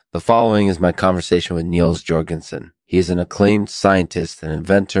The following is my conversation with Niels Jorgensen. He is an acclaimed scientist and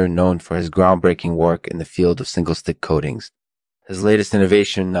inventor known for his groundbreaking work in the field of single-stick coatings. His latest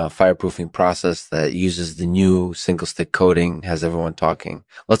innovation, a fireproofing process that uses the new single-stick coating, has everyone talking.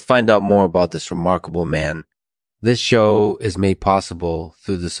 Let's find out more about this remarkable man. This show is made possible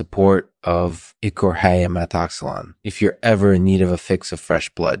through the support of Ikorhayamatoxylon. If you're ever in need of a fix of fresh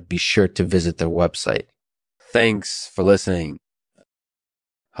blood, be sure to visit their website. Thanks for listening.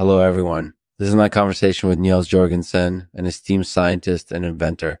 Hello, everyone. This is my conversation with Niels Jorgensen, an esteemed scientist and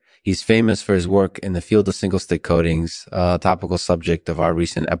inventor. He's famous for his work in the field of single-stick coatings, a topical subject of our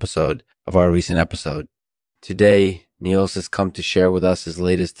recent episode. Today, Niels has come to share with us his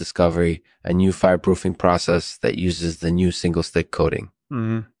latest discovery, a new fireproofing process that uses the new single-stick coating.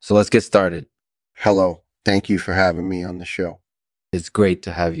 So let's get started. Hello. Thank you for having me on the show. It's great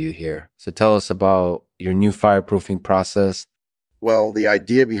to have you here. So tell us about your new fireproofing process. Well, the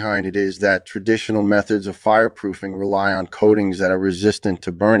idea behind it is that traditional methods of fireproofing rely on coatings that are resistant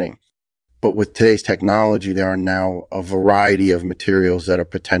to burning. But with today's technology, there are now a variety of materials that are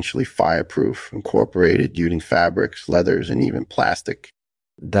potentially fireproof, incorporated using fabrics, leathers, and even plastic.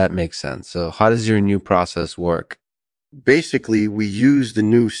 That makes sense. So how does your new process work? Basically, we use the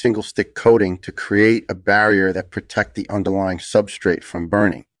new single-stick coating to create a barrier that protects the underlying substrate from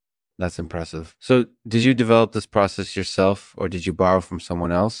burning. That's impressive. So did you develop this process yourself or did you borrow from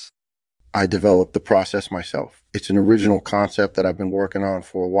someone else? I developed the process myself. It's an original concept that I've been working on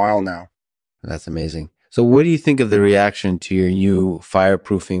for a while now. That's amazing. So what do you think of the reaction to your new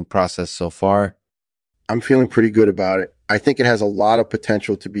fireproofing process so far? I'm feeling pretty good about it. I think it has a lot of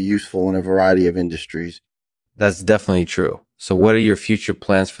potential to be useful in a variety of industries. That's definitely true. So what are your future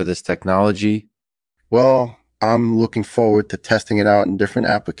plans for this technology? Well, I'm looking forward to testing it out in different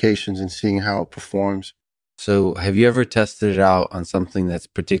applications and seeing how it performs. So have you ever tested it out on something that's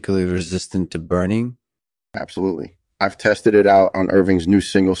particularly resistant to burning? Absolutely. I've tested it out on Irving's new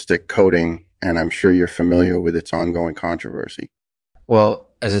single-stick coating, and I'm sure you're familiar with its ongoing controversy. Well,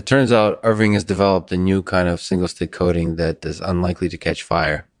 as it turns out, Irving has developed a new kind of single-stick coating that is unlikely to catch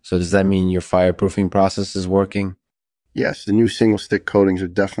fire. So does that mean your fireproofing process is working? Yes, the new single-stick coatings are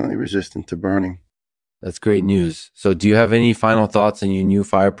definitely resistant to burning. That's great news. So do you have any final thoughts on your new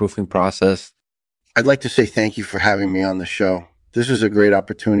fireproofing process? I'd like to say thank you for having me on the show. This is a great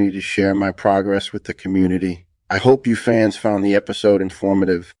opportunity to share my progress with the community. I hope you fans found the episode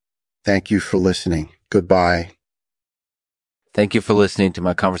informative. Thank you for listening. Goodbye. Thank you for listening to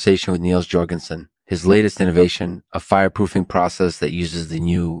my conversation with Niels Jorgensen. His latest innovation, a fireproofing process that uses the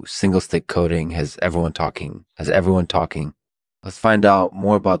new single-stick coating, has everyone talking. Let's find out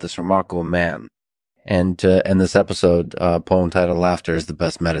more about this remarkable man. And to end this episode, a poem titled Laughter is the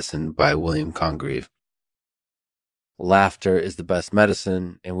Best Medicine by William Congreve. Laughter is the best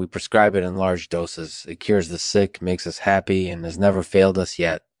medicine, and we prescribe it in large doses. It cures the sick, makes us happy, and has never failed us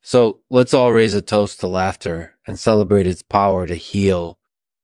yet. So let's all raise a toast to laughter and celebrate its power to heal,